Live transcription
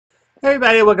Hey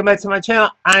everybody, welcome back to my channel.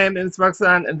 I am Ms.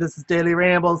 Roxanne and this is Daily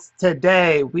Rambles.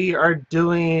 Today we are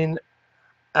doing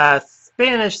a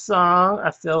Spanish song,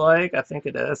 I think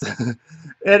it is.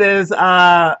 It is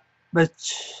Machika.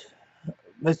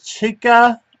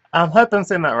 I hope I'm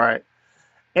saying that right.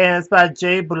 And it's by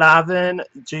Balvin,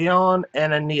 Jeon,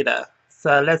 and Anitta.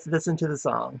 So let's listen to the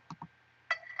song.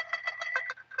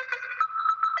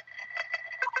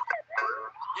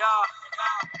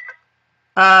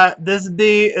 This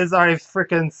beat is already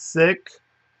freaking sick.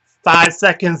 5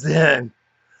 seconds in.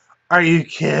 Are you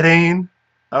kidding?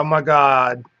 Oh my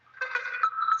god.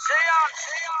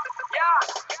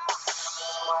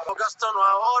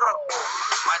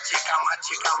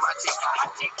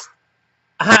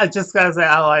 I just gotta say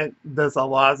I like this a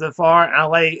lot so far.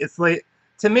 It's like,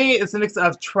 to me it's a mix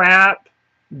of trap,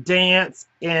 dance,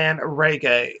 and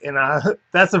reggae, and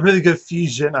that's a really good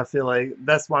fusion. I feel like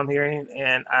that's what I'm hearing,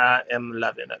 and I am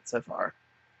loving it so far.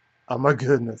 Oh my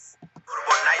goodness.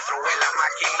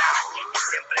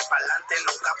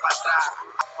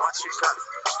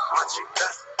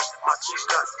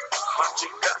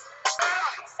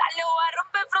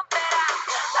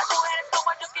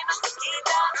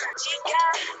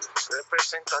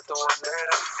 Representa tu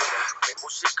bandera, mi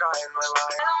música es nueva.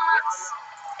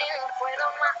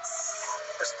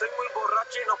 Estoy muy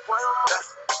borracho y no puedo más.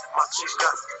 Machika,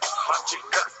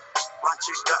 machika,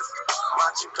 machika,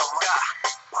 machika,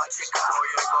 machika,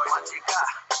 oye, machika,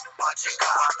 machika,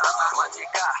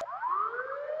 machika.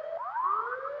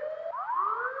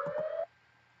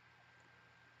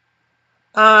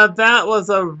 That was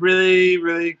a really,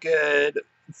 really good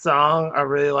song. I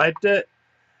really liked it.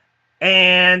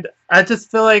 And I just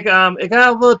feel like it got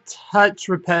a little touch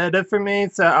repetitive for me,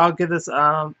 so I'll give this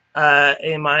A-. But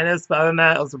other than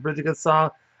that, it was a really good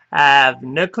song. I have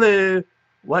no clue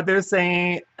what they're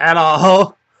saying at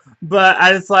all, but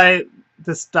I just like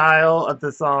the style of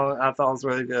the song. I thought it was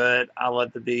really good. I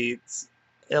love the beats.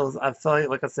 I felt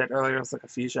like I said earlier, it was like a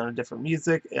fusion of different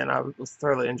music, and it was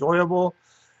thoroughly enjoyable.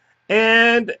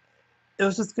 And it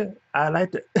was just good. I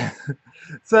liked it.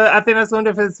 So I think that's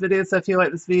wonderful for this video. So if you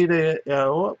like this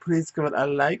video, please give it a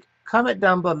like. Comment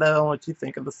down below on what you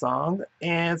think of the song.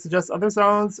 And suggest other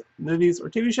songs, movies, or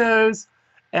TV shows.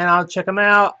 And I'll check them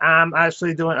out. I'm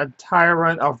actually doing an entire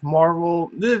run of Marvel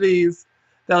movies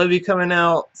that will be coming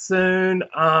out soon.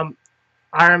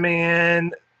 Iron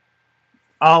Man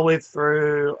all the way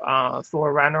through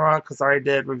Thor Ragnarok, because I already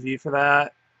did a review for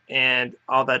that. And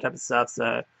all that type of stuff.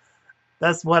 So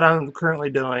that's what I'm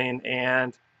currently doing,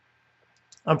 and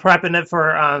I'm prepping it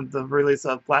for the release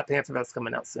of Black Panther that's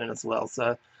coming out soon as well.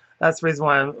 So that's the reason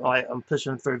why I'm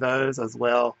pushing through those as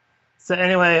well. So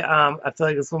anyway, I feel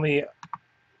like it's gonna be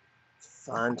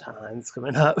fun times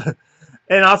coming up.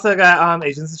 And also got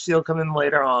Agents of S.H.I.E.L.D. coming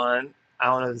later on. I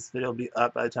don't know if this video will be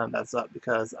up by the time that's up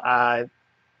because I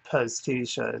post TV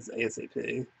shows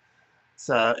ASAP.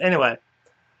 So anyway.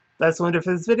 That's the window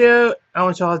for this video. I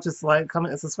want y'all to just like,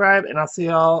 comment, and subscribe, and I'll see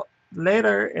y'all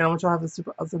later. And I want y'all to have a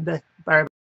super awesome day. Bye.